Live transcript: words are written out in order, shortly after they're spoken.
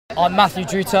I'm Matthew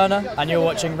Drew Turner, and you're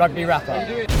watching Rugby Wrap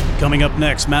Up. Coming up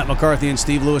next, Matt McCarthy and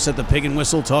Steve Lewis at the Pig and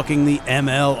Whistle talking the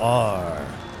MLR.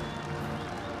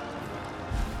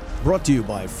 Brought to you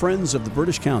by Friends of the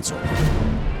British Council.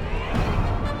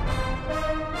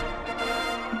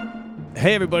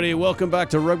 Hey everybody, welcome back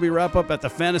to Rugby Wrap Up at the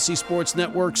Fantasy Sports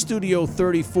Network, Studio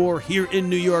 34 here in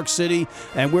New York City,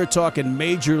 and we're talking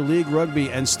Major League Rugby.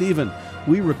 And Stephen,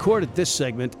 we recorded this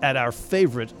segment at our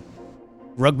favorite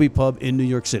rugby pub in New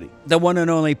York City. The one and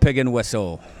only Pig and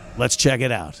Whistle. Let's check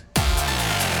it out.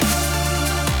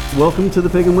 Welcome to the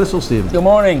Pig and Whistle, Stephen. Good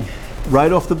morning.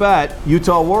 Right off the bat,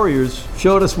 Utah Warriors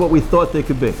showed us what we thought they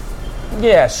could be.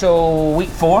 Yeah, so week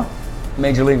 4,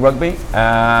 Major League Rugby.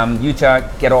 Utah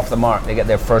get off the mark. They get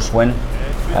their first win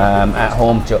at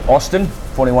home to Austin.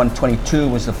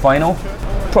 41-22 was the final.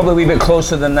 Probably a wee bit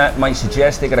closer than that might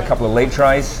suggest. They got a couple of late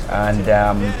tries, and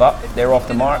but they're off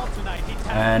the mark.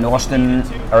 And Austin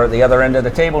are at the other end of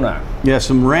the table now. Yeah,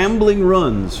 some rambling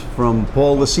runs from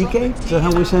Paul Lasike. Is that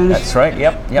how we say it? That's right.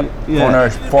 Yep. Yeah.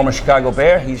 Former Chicago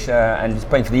Bear. He's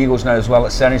playing for the Eagles now as well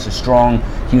at center. He's a strong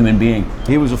human being.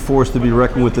 He was a force to be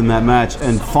reckoned with in that match.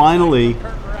 And finally,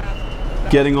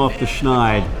 getting off the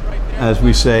schneid, as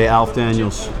we say, Alf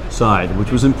Daniels' side,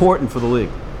 which was important for the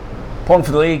league. Important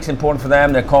for the league, it's important for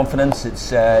them, their confidence.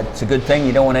 It's a good thing.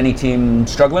 You don't want any team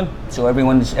struggling. So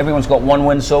everyone's got one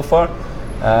win so far.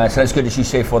 So that's good, as you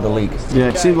say, for the league. Yeah,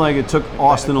 it seemed like it took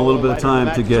Austin a little bit of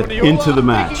time to get into the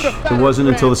match. It wasn't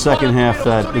until the second half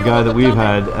that the guy that we've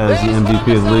had as the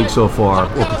MVP of the league so far,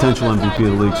 or potential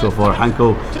MVP of the league so far,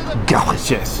 Hanko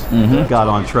Galicious, got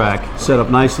on track. Set up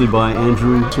nicely by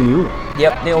Andrew Suniula.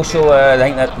 Yep, they also, I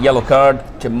think that yellow card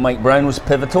to Mike Brown was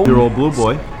pivotal. Your old blue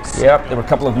boy. Yep, there were a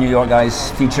couple of New York guys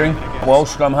featuring.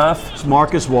 Walsh, scrum half. It's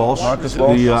Marcus Walsh,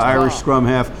 the Irish scrum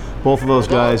half. Both of those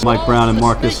guys, Mike Brown and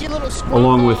Marcus,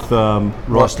 along with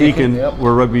Ross Deacon,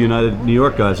 were Rugby United New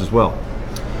York guys as well.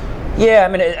 Yeah,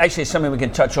 I mean, actually, it's something we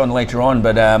can touch on later on,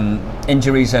 but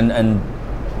injuries and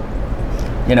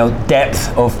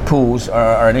depth of pools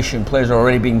are an issue, and players are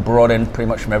already being brought in pretty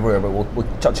much from everywhere, but we'll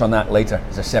touch on that later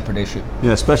as a separate issue.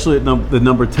 Yeah, especially at the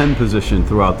number 10 position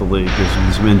throughout the league.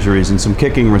 There's some injuries and some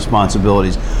kicking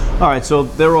responsibilities. All right, so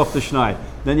they're off the schneid.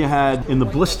 Then you had, in the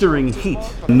blistering heat,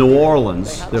 New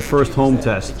Orleans, their first home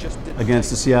test against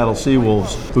the Seattle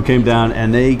Seawolves, who came down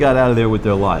and they got out of there with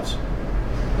their lives.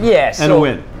 Yes, and a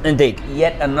win. Indeed,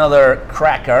 yet another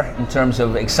cracker in terms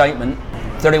of excitement.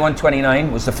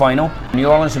 31-29 was the final. New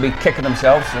Orleans would be kicking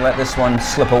themselves to let this one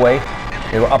slip away.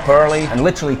 They were up early and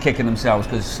literally kicking themselves,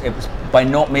 because it was by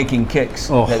not making kicks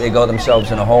that they got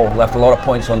themselves in a hole, left a lot of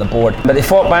points on the board. But they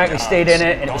fought back, they stayed in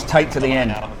it, and it was tight to the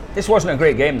end. This wasn't a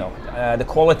great game though. The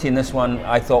quality in this one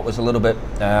I thought was a little bit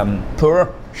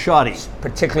poor. Shoddy.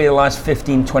 Particularly the last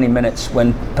 15-20 minutes,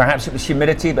 when perhaps it was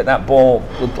humidity, but that ball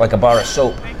looked like a bar of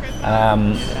soap.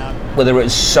 Whether it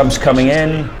was subs coming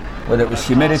in, whether it was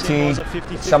humidity,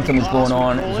 something was going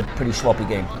on. It was a pretty sloppy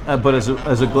game. But as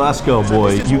a Glasgow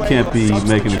boy, you can't be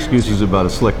making excuses about a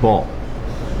slick ball.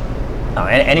 No,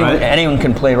 anyone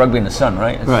can play rugby in the sun,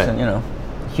 right? It's, right.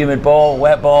 Humid ball,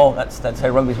 wet ball, that's how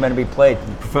rugby's meant to be played.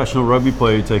 Professional rugby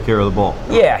player, you take care of the ball.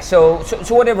 Yeah, so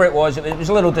whatever it was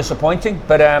a little disappointing,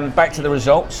 but back to the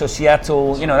result. So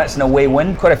Seattle, that's an away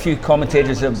win. Quite a few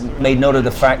commentators have made note of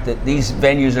the fact that these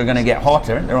venues are going to get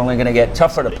hotter. They're only going to get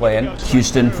tougher to play in.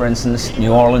 Houston, for instance,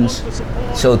 New Orleans.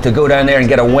 So to go down there and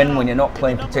get a win when you're not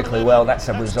playing particularly well, that's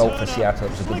a result for Seattle.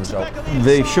 It was a good result.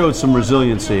 They showed some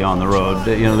resiliency on the road.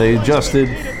 They adjusted.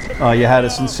 You had a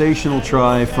sensational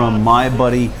try from my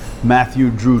buddy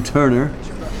Matthew Drew Turner.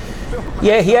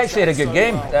 Yeah, he actually had a good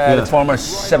game. The former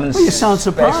Sevens. Well, you sound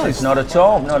surprised. Not at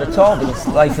all. It's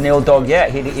life in the old dog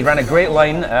yet. He ran a great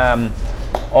line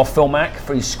off Phil Mack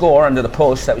for his score under the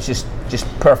post. That was just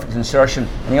perfect insertion.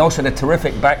 And he also had a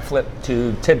terrific backflip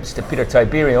to Tibbs, to Peter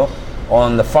Tiberio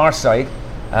on the far side.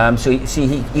 So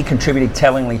he contributed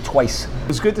tellingly twice.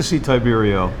 It's good to see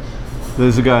Tiberio.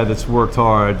 There's a guy that's worked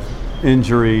hard.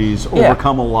 Injuries,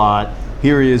 overcome a lot.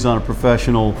 Here he is on a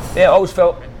professional. Yeah, I always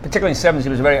felt, particularly in sevens, he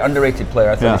was a very underrated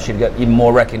player. I thought he should get even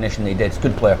more recognition than he did. He's a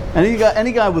good player. And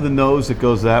any guy with a nose that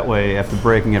goes that way after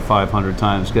breaking it 500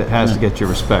 times has to get your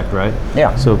respect, right?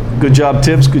 Yeah. So good job,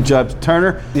 Tibbs. Good job,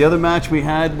 Turner. The other match we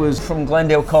had was from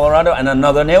Glendale, Colorado, and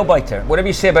another nail biter. Whatever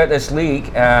you say about this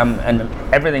league, and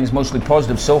everything's mostly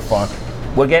positive so far,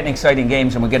 we're getting exciting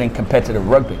games and we're getting competitive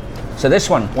rugby. So this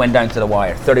one went down to the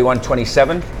wire,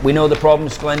 31-27. We know the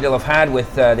problems Glendale have had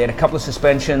with, they had a couple of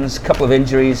suspensions, a couple of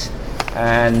injuries,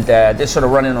 and they're sort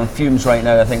of running on fumes right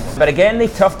now, I think. But again, they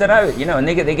toughed it out, and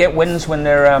they get wins when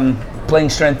their playing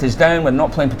strength is down, when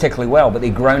not playing particularly well, but they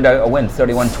ground out a win,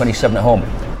 31-27 at home.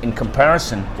 in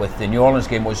comparison with the New Orleans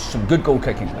game was some good goal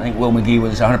kicking. I think Will McGee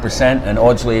was 100% and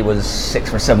Audsley was 6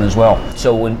 for 7 as well.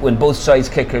 So when both sides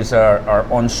kickers are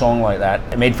on song like that,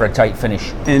 it made for a tight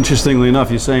finish. Interestingly enough,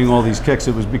 you're saying all these kicks,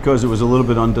 it was because it was a little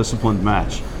bit undisciplined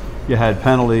match. You had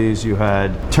penalties, you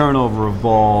had turnover of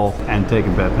ball, and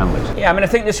taking bad penalties. Yeah, I mean, I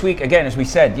think this week, again, as we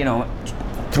said,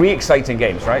 3 exciting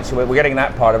games, right? So we're getting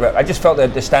that part of it. I just felt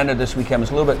that the standard this weekend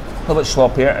was a little bit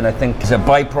sloppier, and I think it's a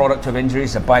byproduct of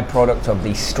injuries, a byproduct of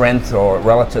the strength or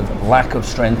relative lack of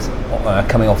strength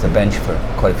coming off the bench for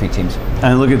quite a few teams.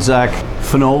 And look at Zach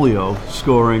Fenolio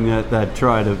scoring that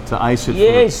try to ice it.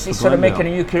 Yes, for he's sort of Glendale.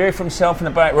 making a new career for himself in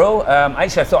the back row.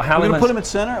 Actually, I thought Are we going Halliman's... to put him at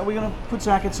center? Are we going to put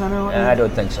Zach at center? I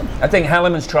don't think so. I think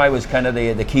Halliman's try was kind of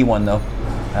the key one, though.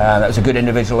 That was a good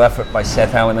individual effort by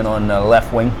Seth Halliman on the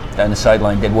left wing, down the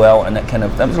sideline, did well, and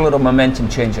that was a little momentum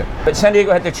changer. But San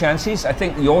Diego had their chances. I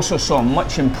think you also saw a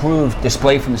much improved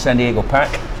display from the San Diego pack.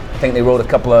 I think they rode a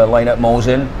couple of line-up mauls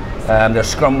in. Their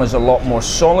scrum was a lot more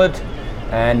solid,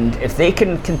 and if they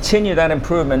can continue that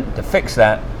improvement to fix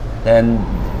that, then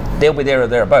they'll be there or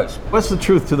thereabouts. What's the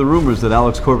truth to the rumors that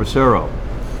Alex Corbacero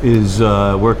is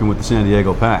working with the San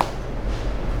Diego pack?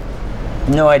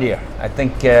 No idea. I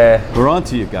think We're on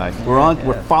to you, guy.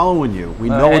 We're following you. We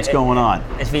know what's going on.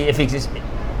 If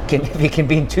he can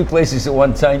be in 2 places at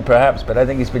one time, perhaps. But I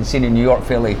think he's been seen in New York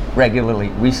fairly regularly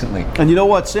recently. And you know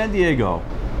what? San Diego,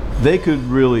 they could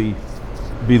really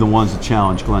be the ones that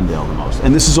challenge Glendale the most.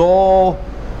 And this is all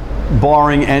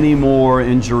barring any more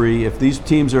injury. If these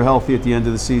teams are healthy at the end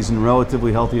of the season,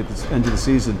 relatively healthy at the end of the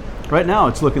season, right now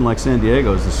it's looking like San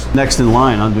Diego is this next in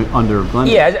line under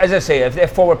Glendale. Yeah, as I say, if their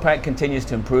forward pack continues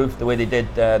to improve the way they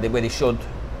did, the way they showed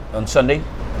on Sunday,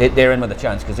 they're in with a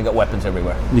chance because they've got weapons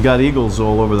everywhere. You got Eagles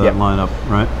all over that Yep. lineup,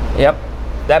 right? Yep.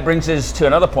 That brings us to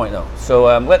another point, though.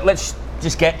 So let's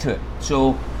just get to it.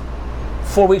 So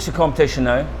 4 weeks of competition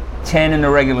now, 10 in the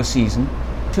regular season.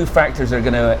 2 factors that are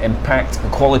going to impact the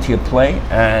quality of play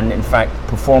and, in fact,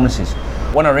 performances.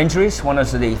 One are injuries, one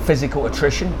is the physical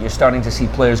attrition. You're starting to see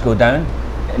players go down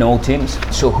in all teams.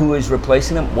 So who is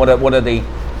replacing them? What are the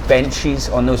benches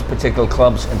on those particular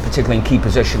clubs, and particularly in key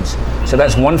positions? So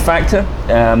that's one factor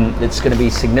that's going to be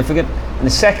significant. And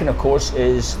the second, of course,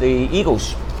 is the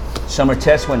Eagles summer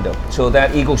test window. So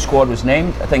that Eagle squad was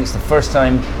named. I think it's the first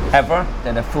time ever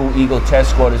that a full Eagle test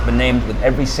squad has been named with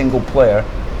every single player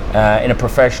in a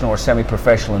professional or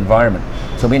semi-professional environment.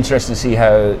 So it'll be interesting to see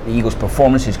how the Eagles'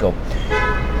 performances go.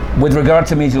 With regard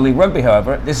to Major League Rugby,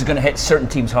 however, this is going to hit certain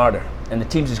teams harder. And the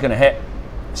teams it's going to hit,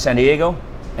 San Diego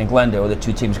and Glendale, are the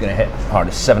 2 teams going to hit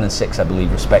hardest, 7 and 6, I believe,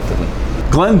 respectively.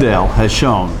 Glendale has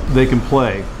shown they can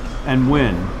play and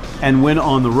win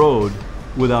on the road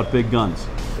without big guns.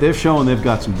 They've shown they've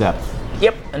got some depth.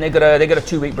 Yep, and they got a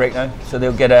 2-week break now, so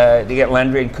they get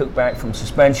Landry and Cook back from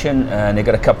suspension, and they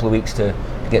got a couple of weeks to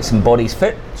get some bodies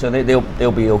fit, so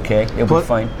they'll be okay. They'll be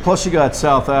fine. Plus, you got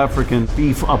South African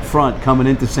beef up front coming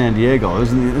into San Diego.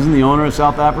 Isn't the owner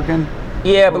South African?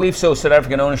 Yeah, I believe so. South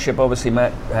African ownership, obviously.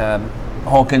 Matt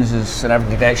Hawkins is South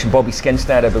African connection. Bobby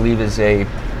Skinstad, I believe, is a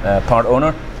part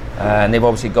owner, and they've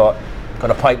obviously got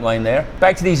a pipeline there.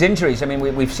 Back to these injuries, I mean,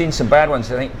 we've seen some bad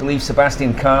ones. I believe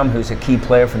Sebastian Calm, who's a key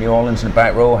player for New Orleans in the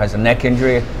back row, has a neck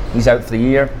injury. He's out for the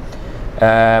year.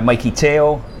 Mikey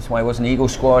Teo, that's why he wasn't the Eagle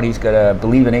squad. He's got, I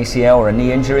believe, an ACL or a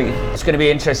knee injury. It's going to be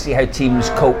interesting to see how teams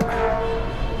cope,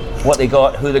 what they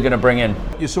got, who they're going to bring in.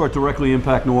 You saw it directly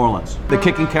impact New Orleans. The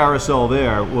kicking carousel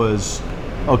there was,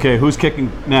 okay, who's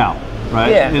kicking now, right?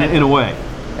 Yeah, in a way.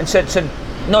 And so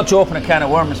not to open a can of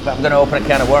worms, but I'm going to open a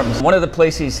can of worms. One of the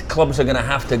places clubs are going to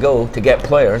have to go to get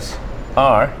players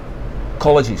are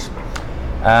colleges.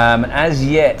 As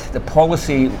yet, the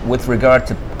policy with regard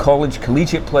to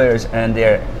collegiate players and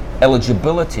their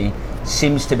eligibility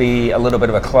seems to be a little bit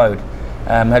of a cloud.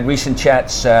 Had recent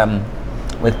chats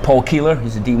with Paul Keeler,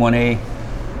 who's a D1A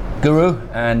guru,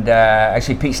 and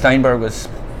actually Pete Steinberg was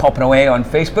popping away on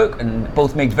Facebook, and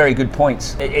both made very good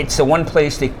points. It's the one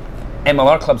place the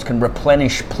MLR clubs can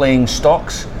replenish playing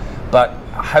stocks, but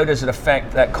how does it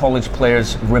affect that college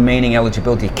players' remaining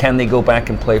eligibility? Can they go back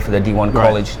and play for their D1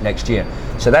 college next year?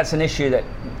 So that's an issue that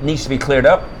needs to be cleared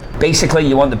up. Basically,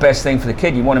 you want the best thing for the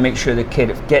kid. You want to make sure the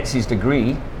kid gets his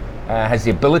degree, has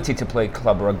the ability to play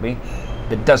club rugby,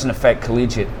 that doesn't affect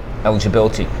collegiate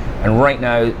eligibility. And right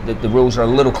now, the rules are a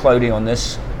little cloudy on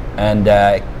this, and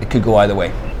it could go either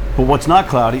way. But what's not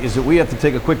cloudy is that we have to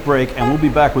take a quick break, and we'll be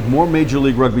back with more Major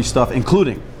League Rugby stuff,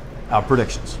 including our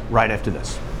predictions, right after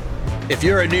this. If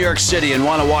you're in New York City and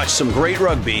want to watch some great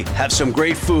rugby, have some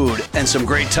great food, and some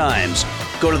great times,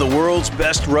 go to the world's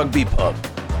best rugby pub,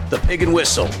 the Pig and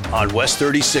Whistle on West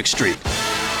 36th Street.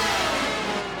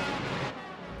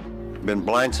 Been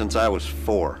blind since I was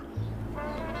 4.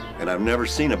 And I've never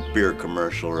seen a beer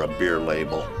commercial or a beer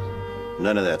label.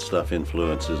 None of that stuff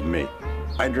influences me.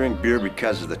 I drink beer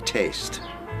because of the taste.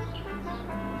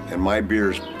 And my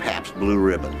beer is Pabst Blue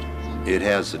Ribbon. It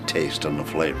has the taste and the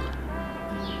flavor.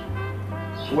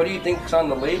 What do you think's on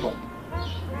the label?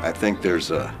 I think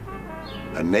there's a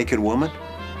naked woman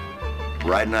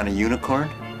riding on a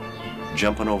unicorn,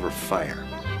 jumping over fire.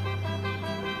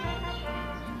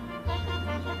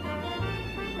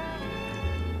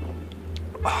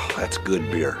 Oh, that's good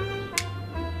beer.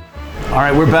 All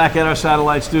right, we're back at our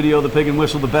satellite studio, the Pig and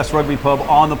Whistle, the best rugby pub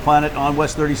on the planet on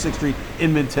West 36th Street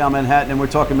in Midtown Manhattan, and we're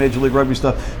talking Major League Rugby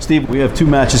stuff. Steve, we have 2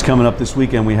 matches coming up this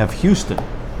weekend. We have Houston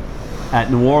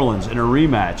at New Orleans in a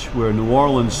rematch where New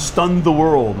Orleans stunned the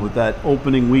world with that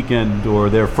opening weekend or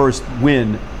their first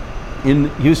win in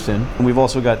Houston. And we've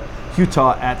also got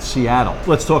Utah at Seattle.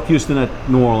 Let's talk Houston at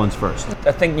New Orleans first.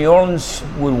 I think New Orleans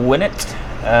will win it.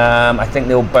 I think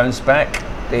they'll bounce back.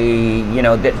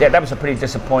 That was a pretty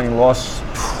disappointing loss,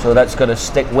 so that's got to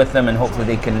stick with them, and hopefully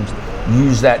they can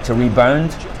use that to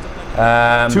rebound.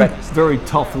 2 very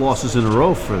tough losses in a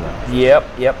row for them.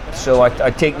 Yep. So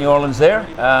I take New Orleans there.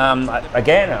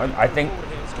 I think,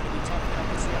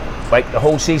 like the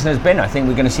whole season has been, I think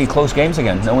we're going to see close games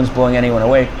again. No one's blowing anyone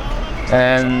away,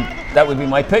 and that would be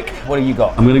my pick. What do you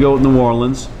got? I'm going to go with New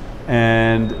Orleans,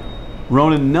 and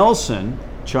Ronan Nelson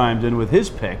chimed in with his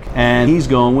pick, and he's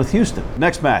going with Houston.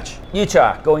 Next match.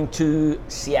 Utah going to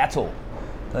Seattle,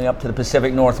 going up to the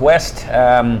Pacific Northwest. It's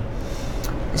going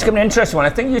to be an interesting one. I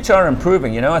think Utah are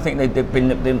improving. I think they've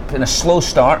been in a slow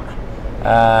start,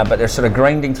 but they're sort of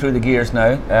grinding through the gears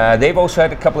now. They've also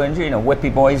had a couple of injuries.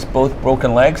 Whippy boys, both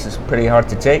broken legs. It's pretty hard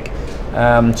to take.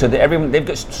 So they've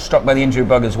got struck by the injury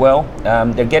bug as well.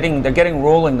 They're getting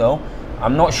rolling though.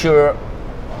 I'm not sure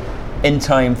in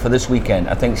time for this weekend.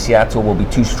 I think Seattle will be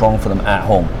too strong for them at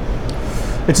home.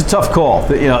 It's a tough call.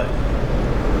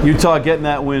 Utah getting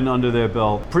that win under their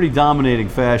belt, pretty dominating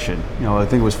fashion. I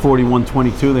think it was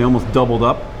 41-22. They almost doubled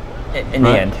up. In the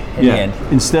end.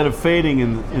 Instead of fading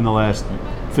in the last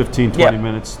 15, 20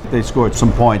 minutes, they scored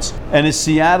some points. And is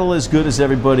Seattle as good as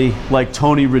everybody, like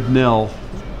Tony Ridnell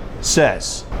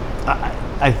says?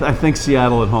 I think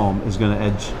Seattle at home is going to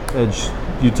edge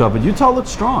Utah, but Utah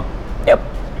looks strong.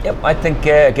 Yep, I think,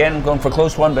 again, I'm going for a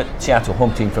close one, but Seattle,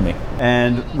 home team for me.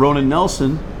 And Ronan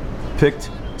Nelson picked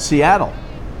Seattle.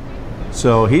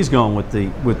 So he's going with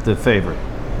the favorite.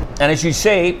 And as you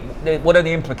say, what are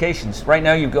the implications? Right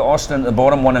now you've got Austin at the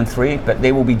bottom, 1-3, but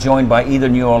they will be joined by either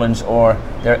New Orleans or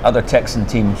their other Texan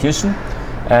team, Houston.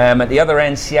 At the other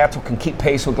end, Seattle can keep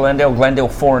pace with Glendale. Glendale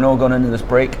 4-0 going into this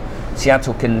break.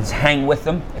 Seattle can hang with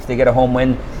them if they get a home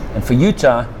win. And for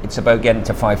Utah, it's about getting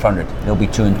to 500. They'll be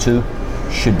 2-2.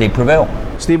 Should they prevail.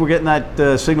 Steve, we're getting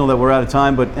that signal that we're out of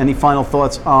time, but any final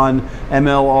thoughts on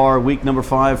MLR week number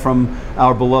 5 from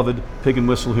our beloved Pig and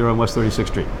Whistle here on West 36th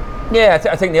Street? Yeah,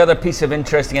 I think the other piece of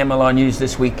interesting MLR news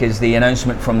this week is the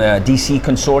announcement from the DC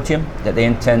Consortium that they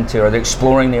intend to, or they're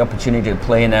exploring the opportunity to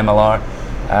play in MLR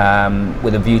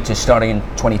with a view to starting in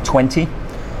 2020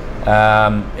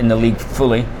 in the league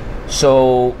fully.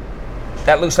 So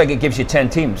that looks like it gives you 10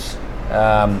 teams.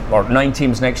 Or 9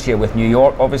 teams next year with New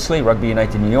York, obviously, Rugby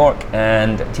United New York,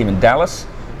 and a team in Dallas.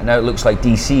 And now it looks like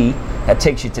DC. That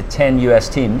takes you to 10 US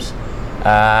teams.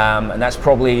 And that's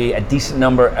probably a decent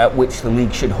number at which the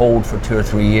league should hold for 2 or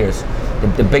 3 years.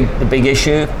 The big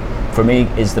issue for me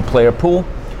is the player pool.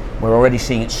 We're already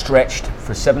seeing it stretched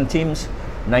for 7 teams.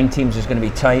 9 teams is going to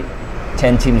be tight.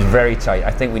 10 teams very tight.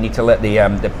 I think we need to let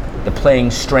the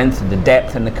playing strength and the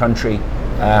depth in the country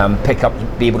pick up,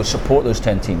 be able to support those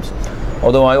 10 teams.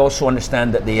 Although I also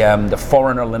understand that the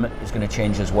foreigner limit is going to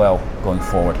change as well going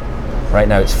forward. Right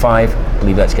now it's 5. I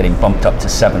believe that's getting bumped up to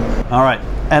 7. All right.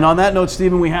 And on that note,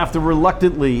 Stephen, we have to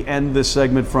reluctantly end this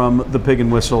segment from the Pig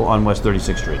and Whistle on West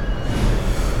 36th Street.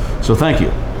 So thank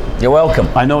you. You're welcome.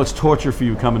 I know it's torture for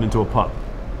you coming into a pub.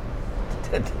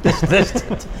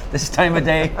 this time of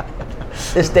day,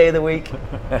 this day of the week. All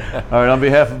right. On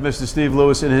behalf of Mr. Steve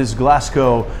Lewis and his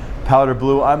Glasgow Powder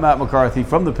Blue, I'm Matt McCarthy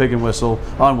from the Pig and Whistle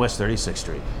on West 36th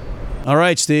Street. All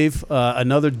right, Steve,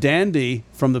 another dandy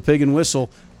from the Pig and Whistle.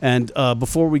 And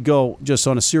before we go, just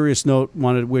on a serious note,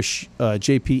 wanted to wish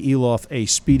J.P. Eloff a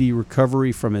speedy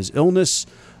recovery from his illness.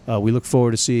 We look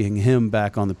forward to seeing him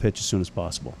back on the pitch as soon as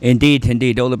possible.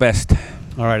 Indeed. All the best.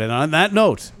 All right, and on that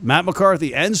note, Matt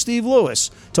McCarthy and Steve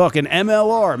Lewis talking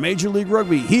MLR, Major League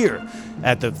Rugby, here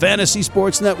at the Fantasy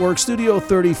Sports Network Studio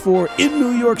 34 in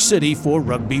New York City for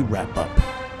Rugby Wrap-Up.